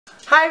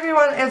Hi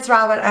everyone, it's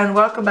Robin and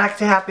welcome back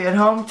to Happy at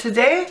Home.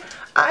 Today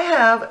I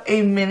have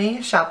a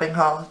mini shopping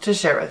haul to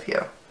share with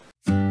you.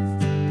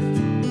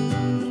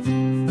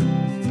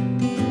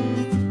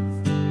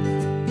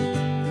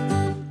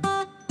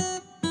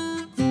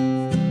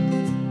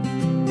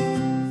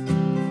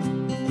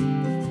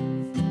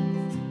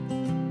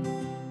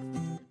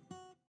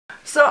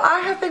 So I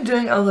have been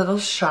doing a little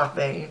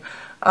shopping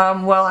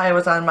while I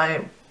was on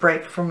my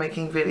break from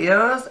making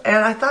videos, and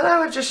I thought I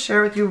would just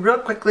share with you real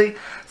quickly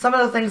some of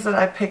the things that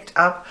I picked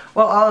up,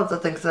 well, all of the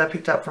things that I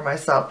picked up for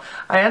myself.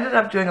 I ended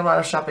up doing a lot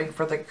of shopping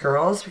for the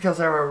girls because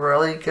there were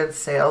really good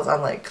sales on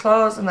like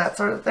clothes and that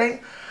sort of thing,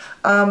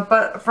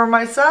 but for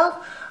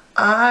myself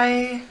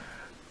I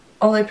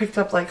only picked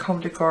up like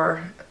home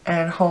decor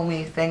and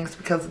homey things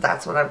because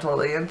that's what I'm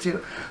totally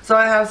into. So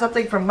I have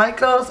something from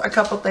Micheal's, a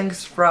couple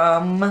things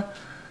from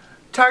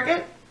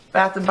Target,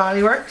 Bath and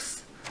Body Works,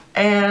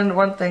 and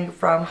one thing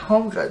from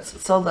Home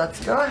Goods. So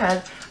let's go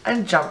ahead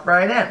and jump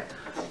right in.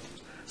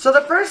 So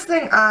the first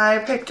thing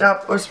I picked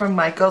up was from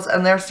Micheal's,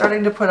 and they're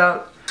starting to put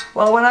out,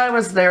 well, when I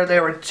was there they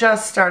were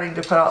just starting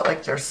to put out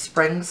like their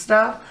spring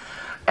stuff,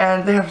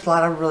 and they have a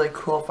lot of really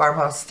cool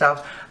farmhouse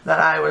stuff that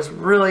I was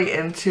really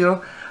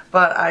into,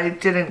 but I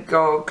didn't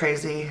go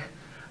crazy,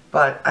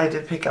 but I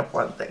did pick up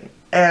one thing.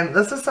 And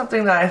this is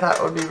something that I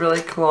thought would be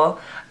really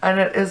cool, and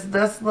it is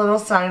this little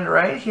sign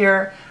right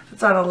here.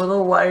 It's on a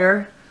little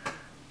wire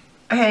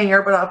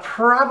hanger, but I'll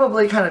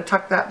probably kind of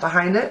tuck that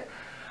behind it.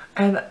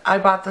 And I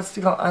bought this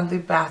to go on the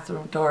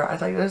bathroom door. I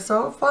think it's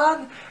so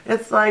fun.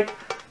 It's like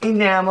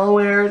enamel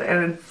weared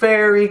and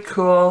very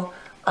cool.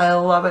 I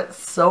love it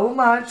so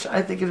much.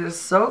 I think it is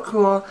so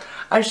cool.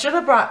 I should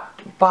have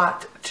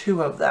bought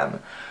two of them.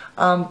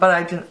 But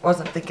I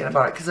wasn't thinking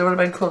about it because it would have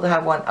been cool to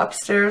have one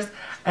upstairs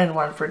and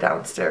one for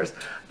downstairs.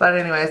 But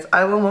anyways,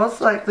 I will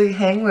most likely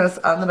hang this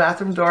on the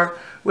bathroom door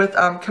with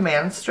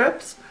command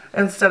strips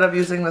instead of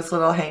using this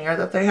little hanger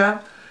that they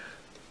have.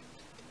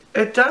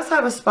 It does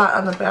have a spot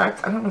on the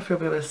back. I don't know if you'll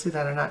be able to see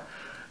that or not,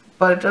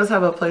 but it does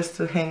have a place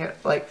to hang it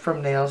like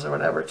from nails or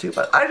whatever too.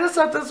 But I just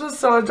thought this was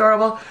so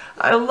adorable.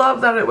 I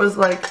love that it was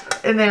like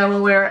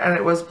enamel wear and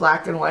it was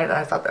black and white.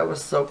 I thought that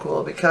was so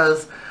cool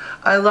because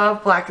I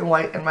love black and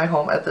white in my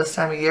home at this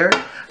time of year.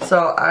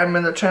 So I'm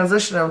in the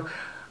transition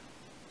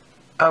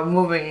of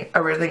moving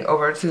everything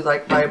over to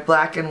like my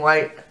black and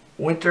white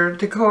winter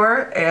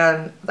decor,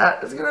 and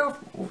that is going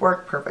to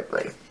work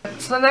perfectly.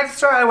 So the next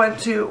store I went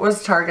to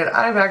was Target.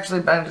 I've actually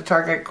been to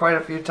Target quite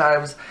a few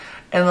times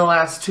in the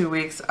last 2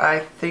 weeks. I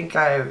think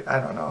I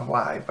don't know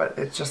why, but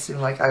it just seemed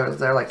like I was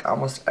there like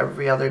almost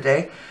every other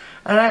day.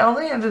 And I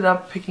only ended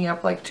up picking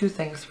up like 2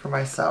 things for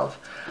myself.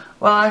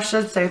 Well, I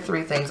should say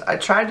 3 things. I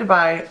tried to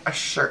buy a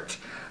shirt,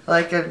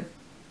 like a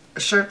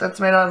shirt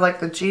that's made out of like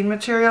the jean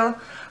material,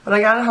 but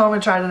I got it home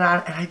and tried it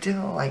on and I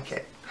didn't like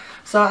it.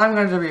 So I'm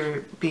going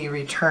to be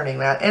returning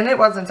that. And it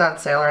wasn't on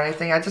sale or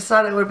anything. I just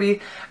thought it would be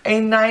a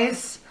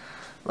nice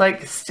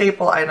like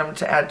staple item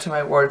to add to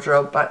my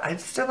wardrobe, but I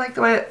just didn't like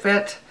the way it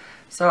fit.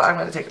 So I'm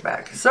going to take it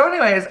back. So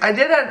anyways, I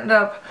did end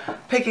up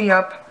picking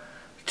up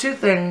 2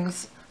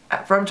 things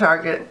from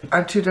Target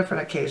on 2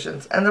 different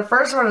occasions. And the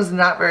first one is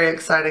not very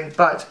exciting,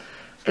 but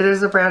it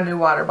is a brand new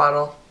water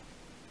bottle.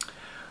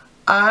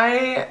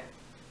 I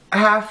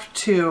have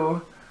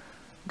to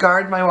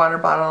guard my water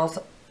bottles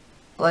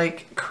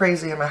like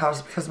crazy in my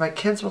house because my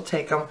kids will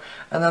take them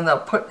and then they'll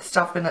put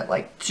stuff in it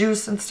like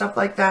juice and stuff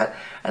like that.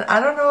 And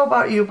I don't know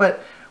about you,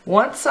 but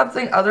once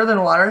something other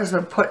than water has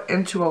been put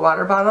into a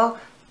water bottle,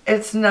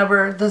 it's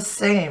never the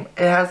same.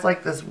 It has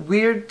like this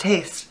weird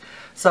taste.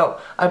 So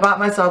I bought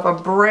myself a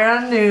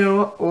brand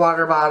new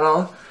water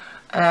bottle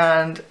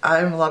and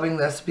I'm loving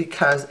this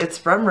because it's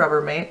from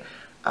Rubbermaid.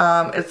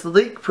 It's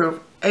leak proof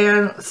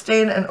and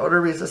stain and odor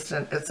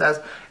resistant. It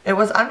says it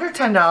was under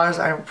 $10,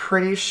 I'm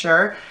pretty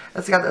sure.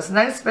 It's got this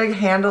nice big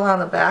handle on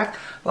the back,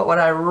 but what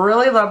I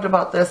really loved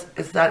about this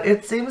is that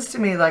it seems to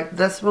me like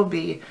this will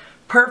be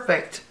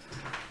perfect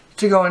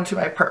to go into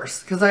my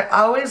purse because I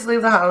always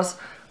leave the house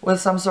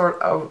with some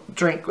sort of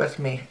drink with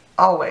me,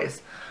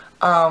 always.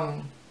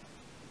 And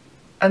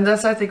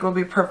this I think will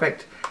be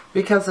perfect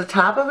because the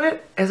top of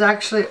it is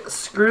actually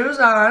screws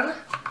on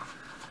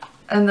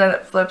and then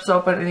it flips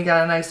open and you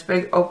got a nice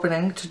big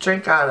opening to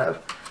drink out of.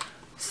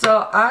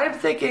 So I'm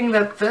thinking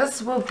that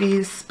this will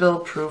be spill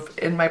proof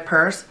in my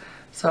purse.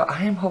 So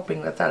I am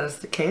hoping that that is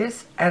the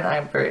case and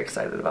I'm very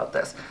excited about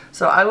this.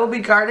 So I will be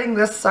guarding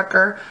this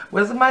sucker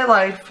with my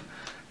life.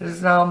 It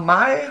is now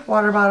my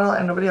water bottle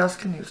and nobody else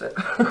can use it.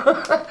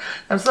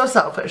 I'm so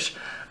selfish.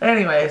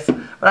 Anyways,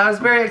 but I was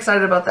very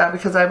excited about that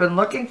because I've been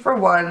looking for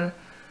one.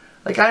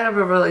 Like I have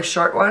a really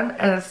short one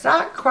and it's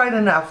not quite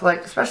enough.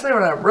 Like especially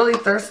when I'm really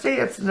thirsty,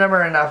 it's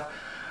never enough.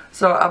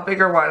 So a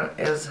bigger one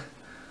is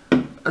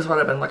what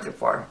I've been looking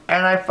for.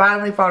 And I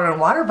finally found out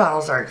water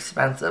bottles are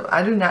expensive.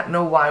 I do not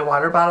know why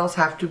water bottles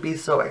have to be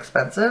so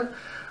expensive,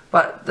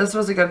 but this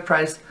was a good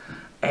price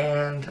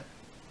and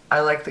I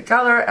like the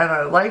color and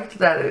I liked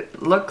that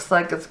it looks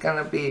like it's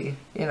gonna be,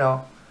 you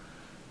know,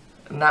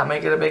 not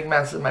make it a big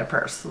mess in my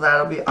purse. So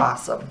that'll be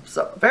awesome.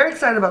 So very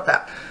excited about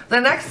that. The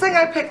next thing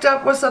I picked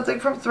up was something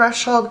from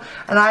Threshold,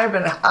 and I have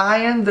been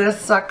eyeing this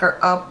sucker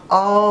up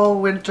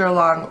all winter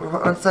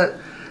long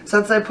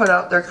since they put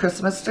out their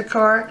Christmas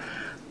decor.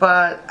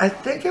 But I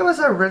think it was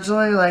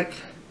originally like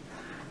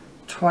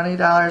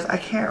 $20. I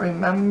can't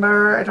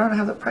remember. I don't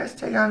have the price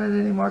tag on it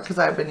anymore because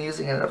I've been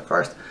using it, of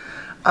course.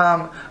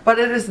 But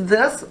it is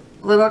this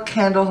little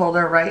candle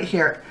holder right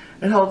here.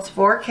 It holds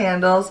 4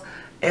 candles.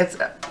 It's,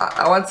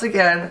 once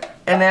again,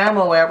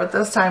 enamelware, but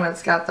this time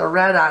it's got the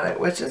red on it,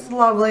 which is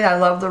lovely. I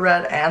love the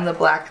red and the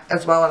black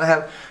as well, and I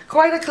have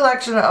quite a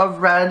collection of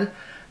red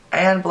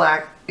and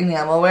black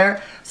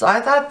enamelware. So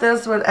I thought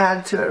this would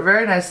add to it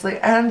very nicely,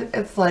 and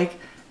it's like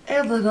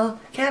a little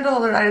candle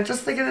holder. I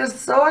just think it is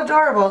so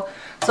adorable.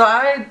 So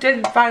I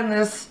did find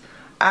this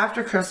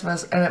after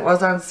Christmas, and it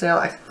was on sale.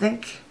 I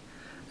think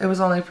it was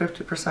only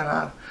 50%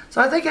 off. So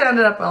I think it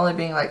ended up only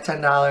being like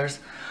 $10.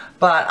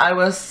 But I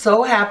was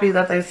so happy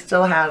that they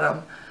still had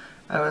them.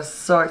 I was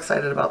so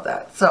excited about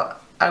that. So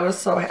I was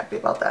so happy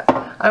about that.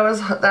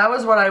 That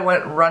was what I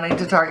went running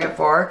to Target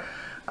for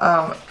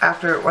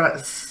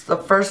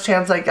the first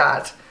chance I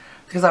got,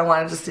 because I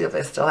wanted to see if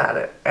they still had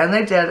it. And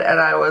they did,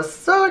 and I was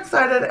so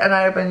excited, and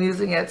I have been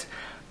using it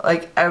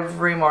like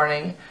every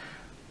morning.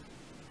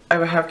 I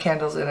would have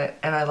candles in it,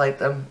 and I light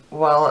them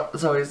while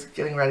Zoe's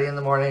getting ready in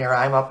the morning, or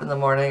I'm up in the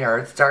morning, or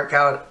it's dark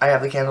out. I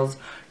have the candles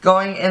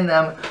going in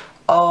them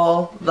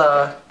all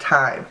the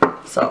time.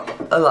 So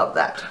I love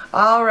that.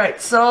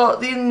 Alright, so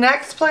the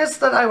next place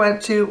that I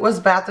went to was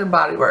Bath and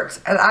Body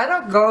Works, and I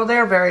don't go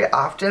there very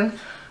often,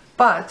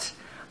 but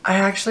I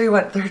actually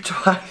went there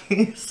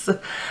twice.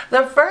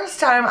 The first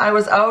time I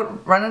was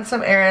out running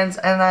some errands,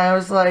 and I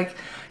was like,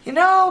 you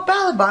know,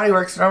 Bath and Body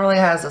Works normally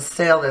has a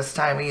sale this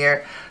time of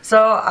year.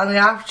 So on the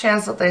off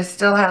chance that they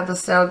still had the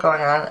sale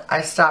going on,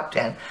 I stopped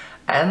in.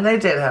 And they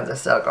did have the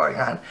sale going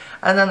on.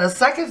 And then the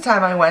second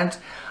time I went,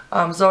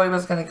 Zoe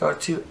was going to go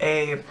to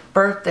a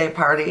birthday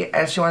party,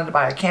 and she wanted to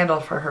buy a candle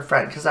for her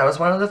friend, because that was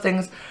one of the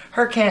things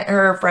her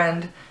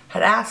friend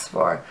had asked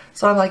for.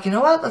 So I'm like, you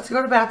know what, let's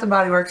go to Bath and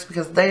Body Works,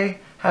 because they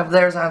have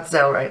theirs on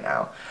sale right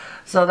now.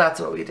 So that's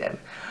what we did.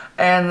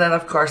 And then,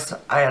 of course,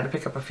 I had to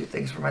pick up a few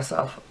things for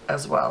myself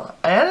as well.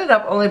 I ended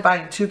up only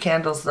buying 2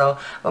 candles, though.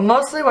 But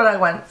mostly what I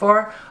went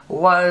for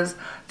was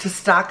to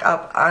stock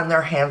up on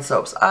their hand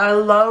soaps. I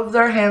love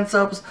their hand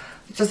soaps.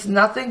 Just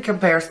nothing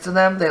compares to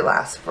them. They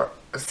last for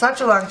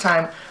such a long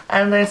time,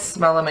 and they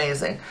smell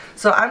amazing.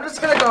 So I'm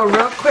just going to go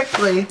real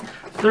quickly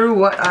through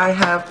what I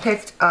have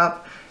picked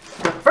up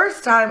the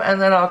first time, and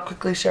then I'll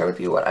quickly share with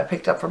you what I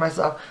picked up for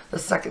myself the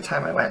second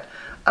time I went.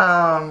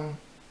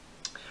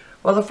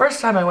 Well, the first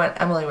time I went,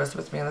 Emily was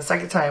with me, and the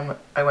second time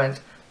I went,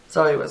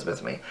 Zoe was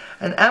with me.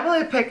 And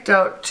Emily picked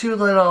out 2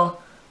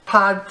 little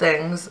pod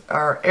things,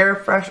 or air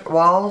fresh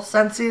wall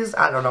sensies.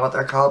 I don't know what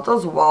they're called.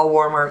 Those wall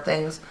warmer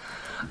things.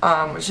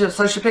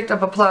 So she picked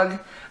up a plug,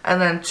 and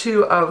then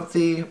 2 of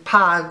the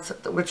pods,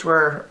 which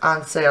were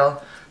on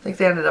sale. I think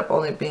they ended up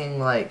only being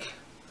like,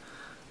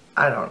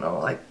 I don't know,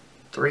 like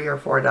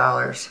 $3 or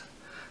 $4.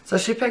 So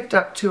she picked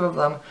up 2 of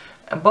them,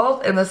 and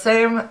both in the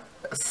same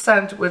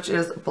scent, which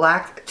is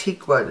black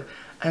teakwood.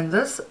 And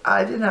this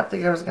I did not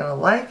think I was gonna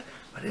like,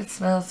 but it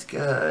smells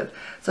good.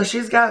 So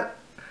she's got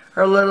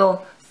her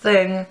little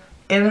thing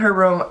in her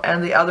room,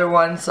 and the other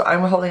one, so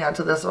I'm holding on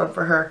to this one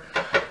for her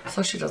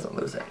so she doesn't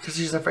lose it, because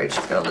she's afraid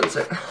she's gonna lose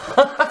it.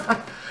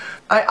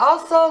 I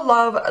also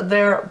love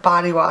their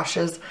body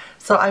washes,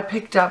 so I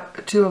picked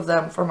up 2 of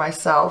them for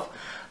myself.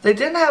 They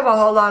didn't have a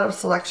whole lot of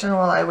selection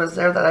while I was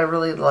there that I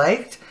really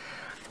liked.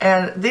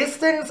 And these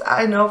things,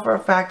 I know for a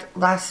fact,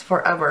 last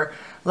forever.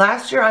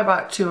 Last year I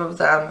bought 2 of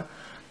them,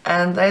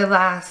 and they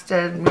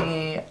lasted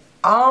me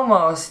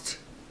almost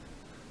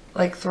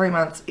like 3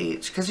 months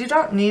each, because you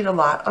don't need a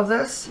lot of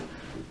this.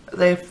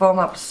 They foam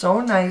up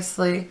so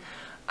nicely.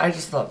 I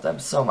just love them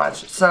so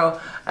much. So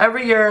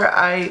every year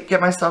I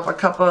get myself a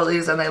couple of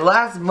these, and they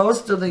last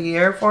most of the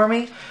year for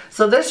me.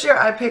 So this year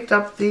I picked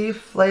up the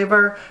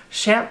flavor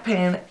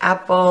Champagne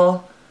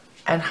Apple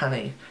and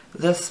Honey.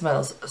 This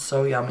smells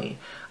so yummy.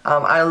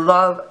 I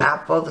love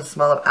apple, the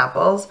smell of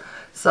apples.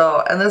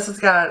 So, and this has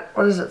got,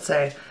 what does it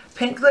say?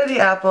 Pink Lady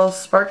Apple,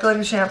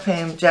 Sparkling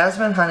Champagne,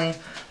 Jasmine Honey,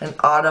 and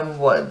Autumn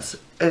Woods.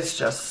 It's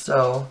just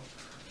so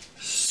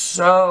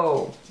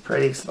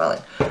pretty smelling.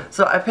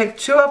 So I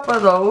picked 2 up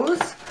of those.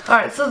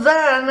 Alright, so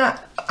then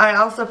I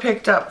also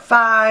picked up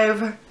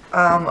 5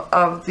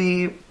 of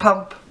the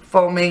pump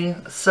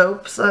foaming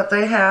soaps that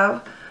they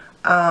have.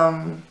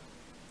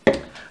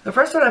 The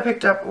first one I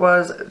picked up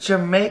was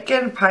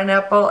Jamaican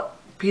Pineapple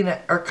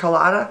Peanut or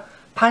Colada.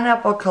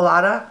 Pineapple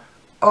Colada.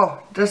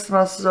 Oh, this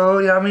smells so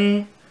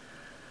yummy.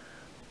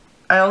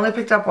 I only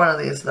picked up one of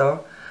these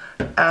though.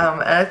 And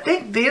I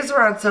think these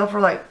were on sale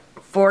for like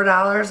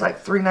 $4,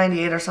 like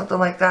 $3.98 or something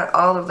like that.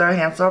 All of their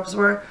hand soaps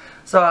were.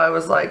 So I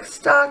was like,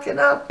 stocking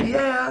up,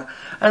 yeah.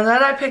 And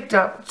then I picked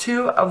up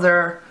 2 of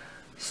their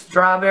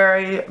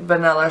strawberry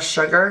vanilla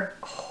sugar.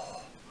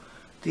 Oh,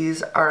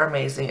 these are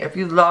amazing. If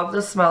you love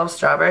the smell of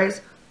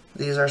strawberries,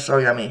 these are so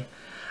yummy.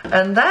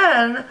 And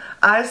then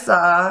I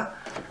saw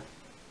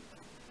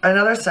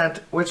another scent,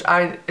 which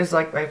is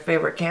like my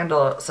favorite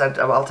candle scent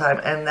of all time,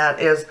 and that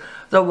is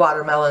the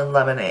watermelon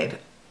lemonade.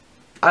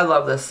 I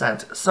love this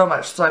scent so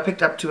much, so I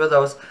picked up 2 of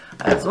those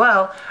as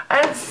well.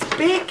 And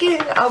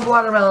speaking of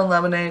watermelon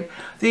lemonade,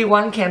 the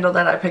one candle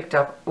that I picked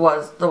up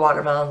was the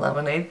watermelon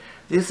lemonade.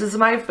 This is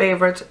my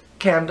favorite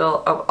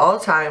candle of all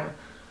time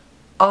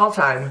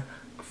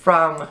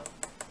from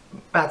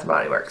Bath &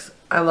 Body Works.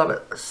 I love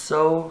it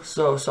so,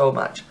 so, so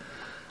much.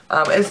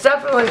 It's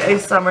definitely a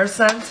summer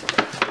scent,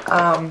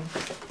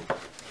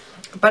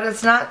 but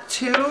it's not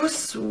too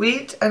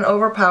sweet and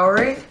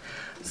overpowering.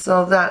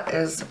 So that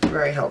is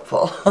very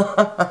helpful.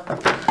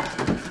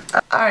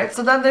 Alright,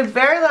 so then the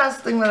very last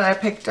thing that I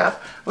picked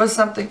up was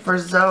something for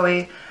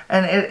Zoe,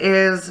 and it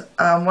is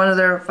one of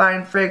their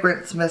fine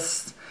fragrance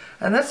mists.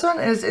 And this one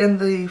is in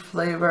the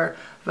flavor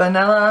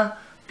Vanilla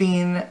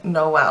Bean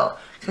Noel,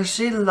 because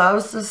she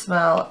loves the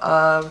smell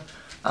of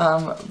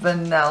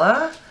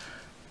vanilla.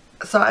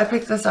 So I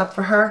picked this up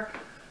for her,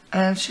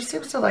 and she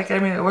seems to like it. I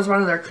mean, it was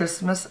one of their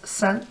Christmas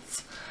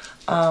scents.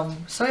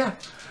 So yeah.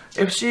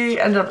 If she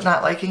ended up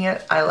not liking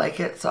it, I like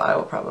it, so I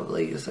will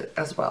probably use it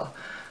as well.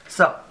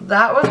 So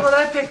that was what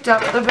I picked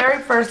up the very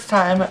first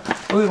time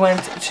we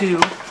went to,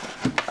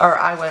 or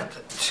I went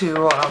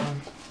to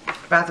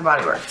Bath &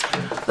 Body Works.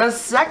 The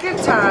second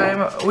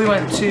time we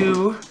went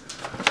to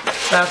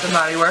Bath &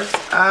 Body Works,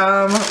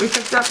 we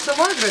picked up some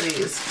more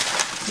goodies.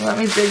 So let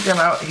me dig them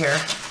out here.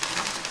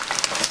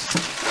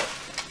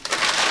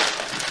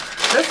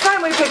 This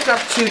time we picked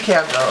up 2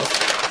 candles,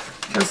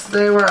 because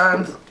they were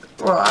on...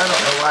 Well, I don't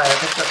know why I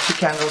picked up 2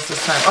 candles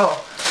this time.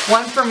 Oh,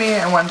 one for me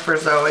and one for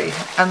Zoe.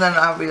 And then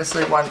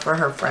obviously one for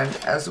her friend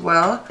as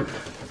well.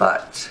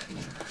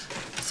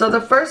 So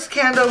the first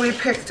candle we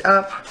picked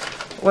up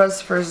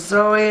was for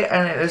Zoe,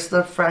 and it is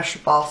the Fresh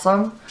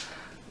Balsam,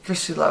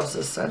 because she loves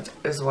this scent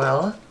as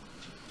well.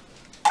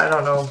 I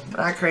don't know, I'm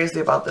not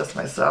crazy about this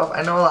myself.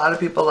 I know a lot of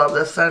people love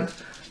this scent,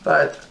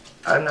 but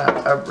I'm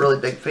not a really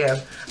big fan.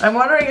 I'm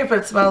wondering if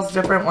it smells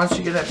different once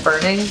you get it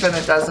burning than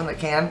it does in the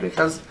can,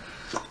 because...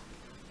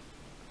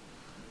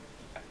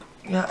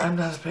 yeah, I'm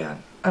not a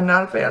fan. I'm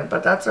not a fan,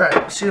 but that's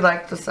alright. She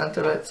liked the scent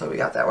of it, so we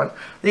got that one.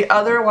 The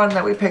other one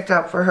that we picked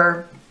up for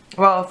her,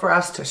 well, for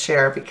us to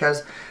share,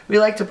 because we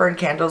like to burn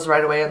candles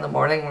right away in the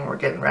morning when we're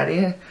getting ready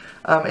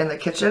in the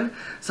kitchen.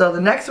 So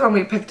the next one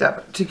we picked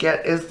up to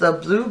get is the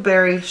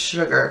Blueberry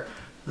Sugar.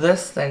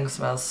 This thing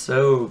smells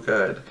so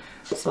good.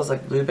 It smells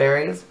like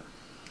blueberries.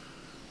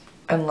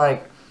 And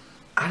like,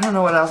 I don't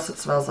know what else it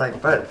smells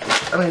like, but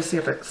let me see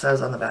if it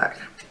says on the back.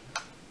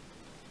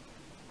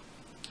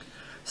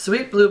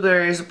 Sweet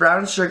blueberries,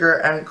 brown sugar,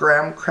 and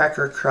graham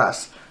cracker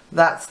crust.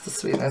 That's the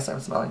sweetness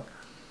I'm smelling.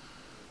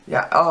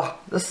 Yeah, oh,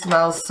 this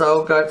smells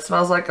so good. It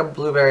smells like a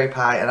blueberry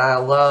pie, and I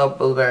love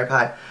blueberry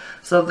pie.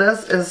 So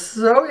this is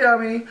so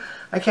yummy.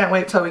 I can't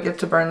wait till we get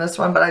to burn this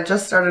one, but I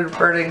just started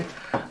burning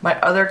my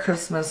other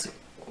Christmas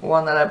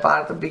one that I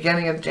bought at the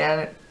beginning of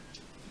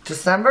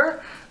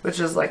December, which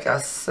is like a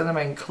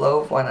cinnamon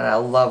clove one, and I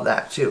love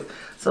that too.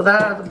 So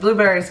that, the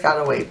blueberries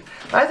gotta wait.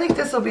 But I think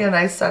this will be a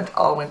nice scent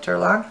all winter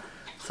long.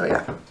 So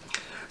yeah.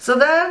 So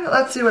then,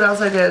 let's see what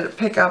else I did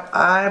pick up.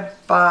 I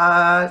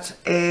bought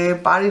a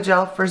body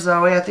gel for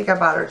Zoe. I think I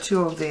bought her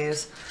 2 of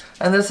these.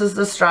 And this is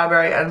the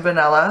strawberry and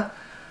vanilla.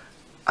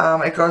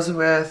 It goes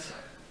with,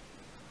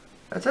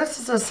 this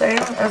is the same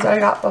as I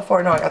got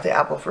before. No, I got the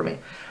apple for me.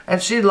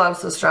 And she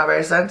loves the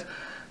strawberry scent.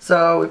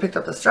 So we picked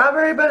up the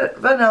strawberry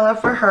vanilla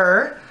for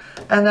her.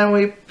 And then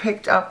we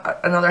picked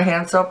up another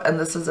hand soap, and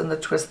this is in the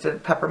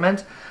Twisted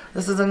Peppermint.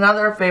 This is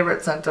another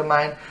favorite scent of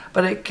mine,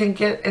 but it can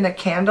get in a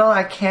candle.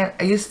 I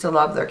used to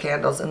love their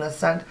candles in this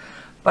scent,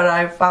 but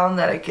I found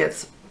that it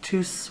gets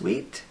too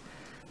sweet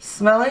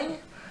smelling,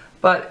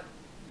 but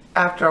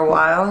after a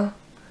while,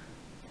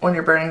 when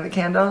you're burning the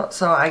candle,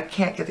 so I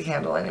can't get the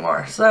candle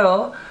anymore.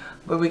 So,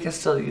 but we can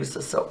still use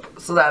the soap,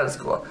 so that is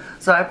cool.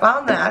 So I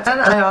found that,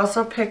 and I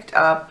also picked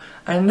up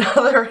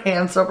another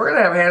hand soap. We're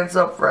gonna have hand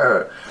soap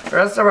for the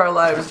rest of our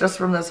lives just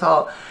from this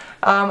haul.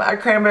 A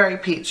cranberry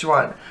peach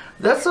one.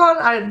 This one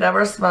I had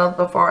never smelled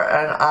before,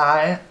 and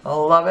I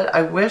love it.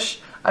 I wish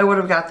I would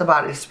have got the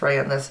body spray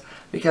in this,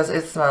 because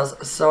it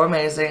smells so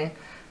amazing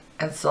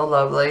and so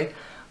lovely.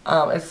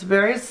 It's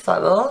very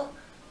subtle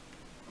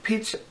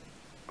peach,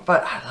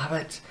 but I love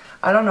it.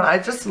 I don't know, I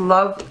just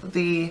love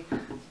the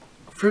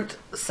fruit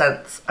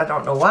scents. I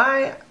don't know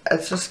why.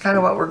 It's just kind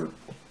of what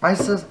my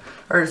sister,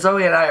 or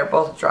Zoe and I are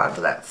both drawn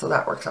to that, so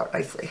that works out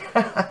nicely.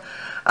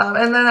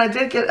 And then I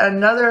did get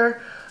another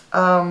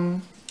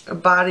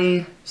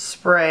body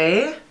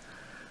spray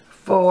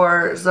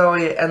for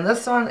Zoe, and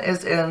this one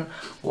is in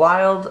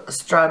Wild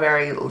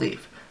Strawberry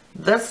Leaf.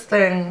 This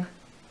thing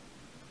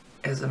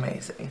is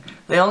amazing.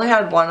 They only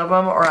had 1 of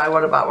them, or I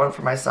would have bought one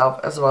for myself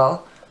as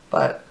well,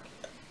 but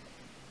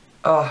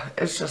oh,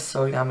 it's just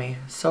so yummy.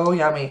 So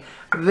yummy.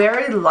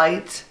 Very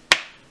light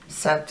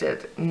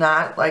scented,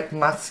 not like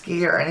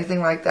musky or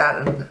anything like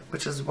that, and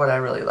which is what I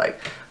really like.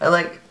 I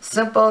like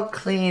simple,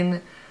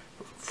 clean,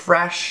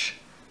 fresh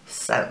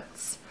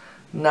scents.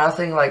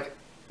 Nothing like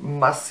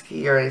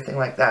musky or anything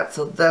like that.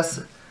 So this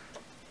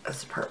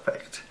is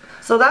perfect.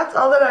 So that's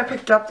all that I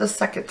picked up the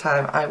second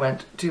time I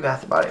went to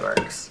Bath & Body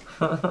Works.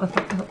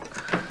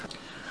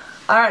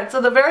 Alright,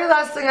 so the very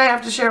last thing I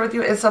have to share with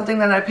you is something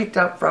that I picked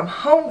up from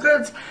Home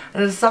Goods,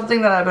 and it's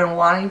something that I've been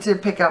wanting to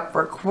pick up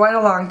for quite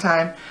a long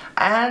time,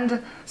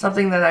 and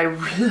something that I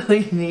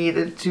really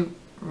needed to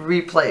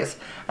replace,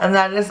 and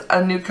that is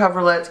a new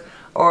coverlet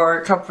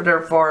or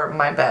comforter for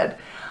my bed.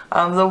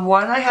 The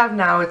one I have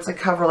now, it's a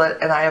coverlet,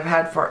 and I have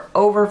had for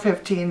over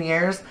 15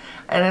 years,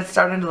 and it's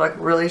starting to look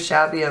really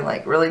shabby and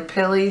like really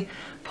pilly,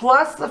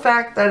 plus the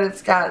fact that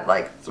it's got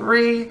like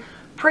 3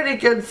 pretty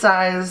good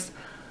sized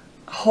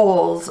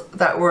holes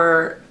that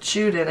were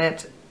chewed in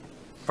it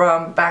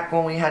from back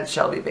when we had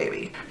Shelby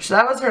baby. So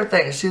that was her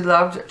thing. She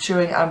loved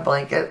chewing on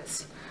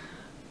blankets.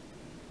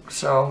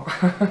 So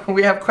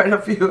we have quite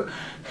a few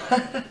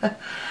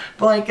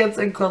blankets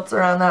and quilts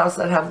around the house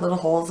that have little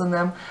holes in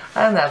them,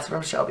 and that's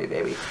from Shelby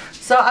baby.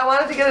 So I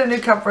wanted to get a new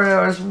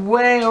comforter. It was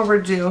way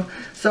overdue.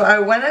 So I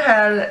went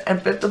ahead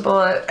and bit the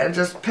bullet and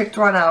just picked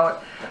one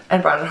out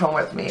and brought it home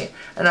with me.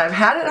 And I've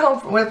had it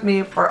home with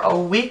me for a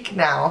week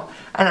now,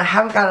 and I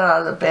haven't got it out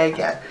of the bag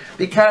yet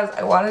because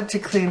I wanted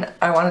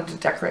to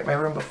decorate my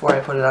room before I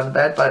put it on the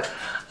bed, but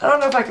I don't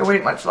know if I can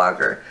wait much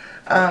longer.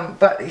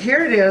 But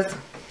here it is.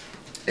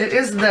 It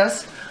is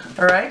this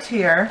right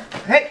here.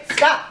 Hey,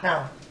 stop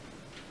now.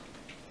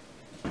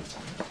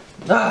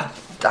 Ugh,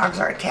 dogs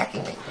are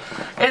attacking me.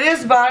 It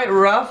is by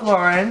Ralph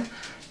Lauren.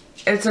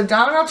 It's a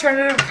down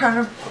alternative kind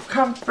of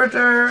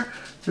comforter,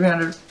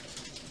 300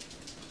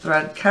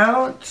 thread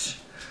count.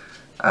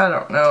 I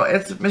don't know.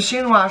 It's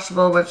machine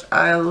washable, which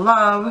I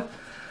love.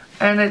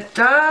 And it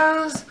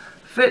does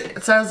fit,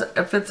 it says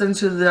it fits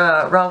into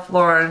the Ralph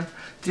Lauren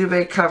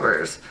duvet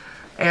covers.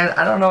 And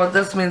I don't know what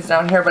this means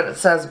down here, but it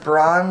says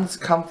bronze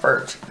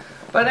comfort.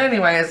 But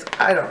anyways,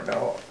 I don't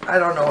know. I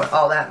don't know what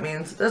all that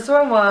means. This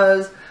one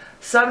was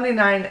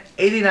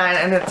 $79.89,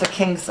 and it's a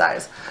king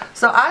size.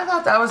 So I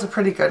thought that was a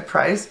pretty good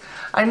price.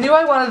 I knew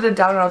I wanted a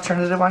down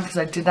alternative one because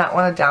I did not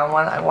want a down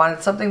one. I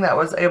wanted something that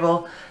was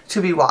able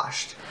to be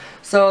washed.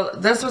 So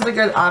this was a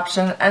good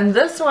option. And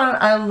this one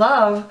I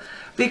love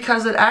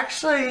because it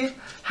actually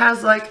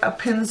has like a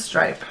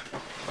pinstripe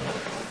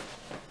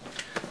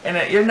in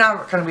it. You're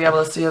not going to be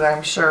able to see it,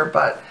 I'm sure,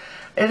 but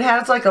it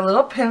has like a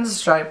little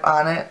pinstripe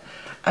on it,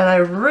 and I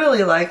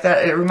really like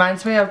that. It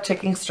reminds me of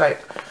Ticking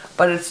Stripe,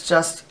 but it's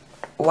just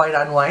white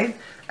on white.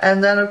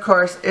 And then of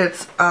course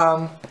it's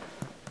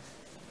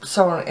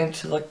sewn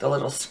into like the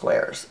little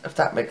squares, if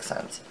that makes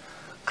sense.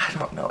 I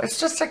don't know. It's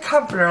just a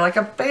comforter, like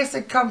a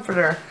basic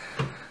comforter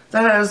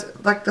that has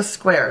like the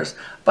squares,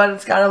 but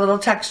it's got a little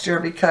texture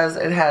because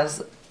it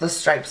has the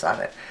stripes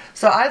on it.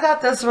 So I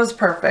thought this was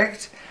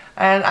perfect,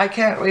 and I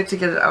can't wait to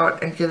get it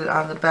out and get it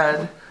on the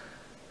bed.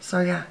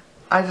 So yeah,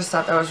 I just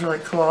thought that was really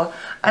cool.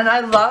 And I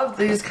love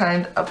these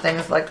kind of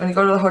things, like when you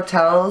go to the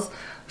hotels.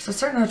 There's a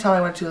certain hotel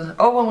I went to,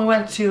 when we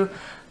went to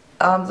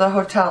the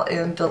hotel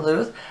in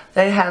Duluth,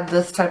 they had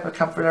this type of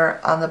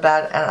comforter on the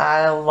bed, and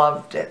I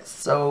loved it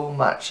so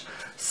much.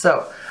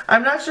 So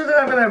I'm not sure that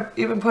I'm going to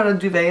even put a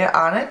duvet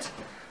on it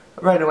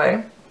right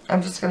away.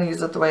 I'm just going to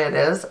use it the way it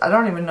is. I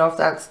don't even know if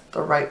that's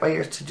the right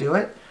way to do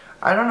it.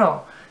 I don't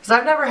know, because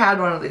I've never had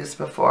one of these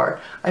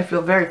before. I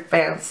feel very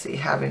fancy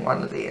having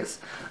one of these.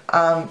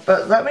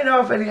 But let me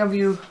know if any of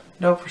you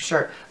know for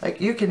sure.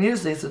 Like, you can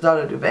use these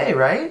without a duvet,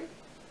 right?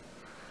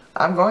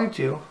 I'm going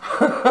to.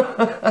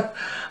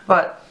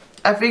 But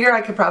I figure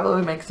I could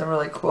probably make some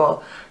really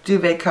cool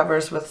duvet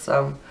covers with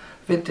some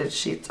vintage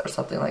sheets or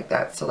something like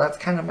that. So that's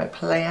kind of my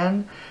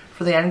plan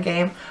for the end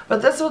game.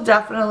 But this will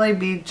definitely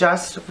be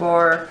just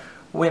for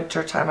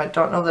winter time. I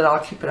don't know that I'll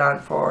keep it on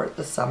for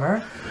the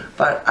summer,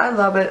 but I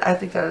love it. I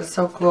think that is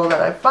so cool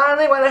that I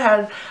finally went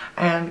ahead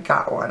and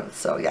got one.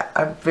 So yeah,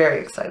 I'm very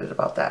excited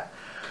about that.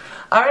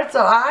 Alright,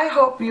 so I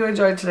hope you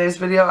enjoyed today's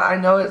video. I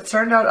know it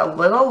turned out a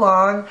little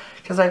long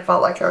because I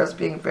felt like I was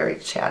being very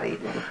chatty,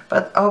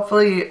 but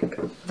hopefully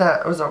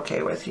that was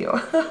okay with you.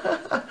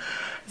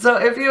 So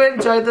if you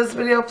enjoyed this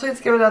video, please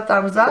give it a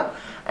thumbs up.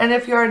 And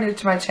if you are new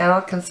to my channel,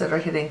 consider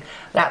hitting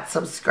that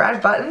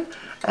subscribe button.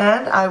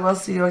 And I will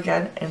see you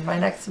again in my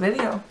next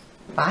video.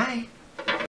 Bye.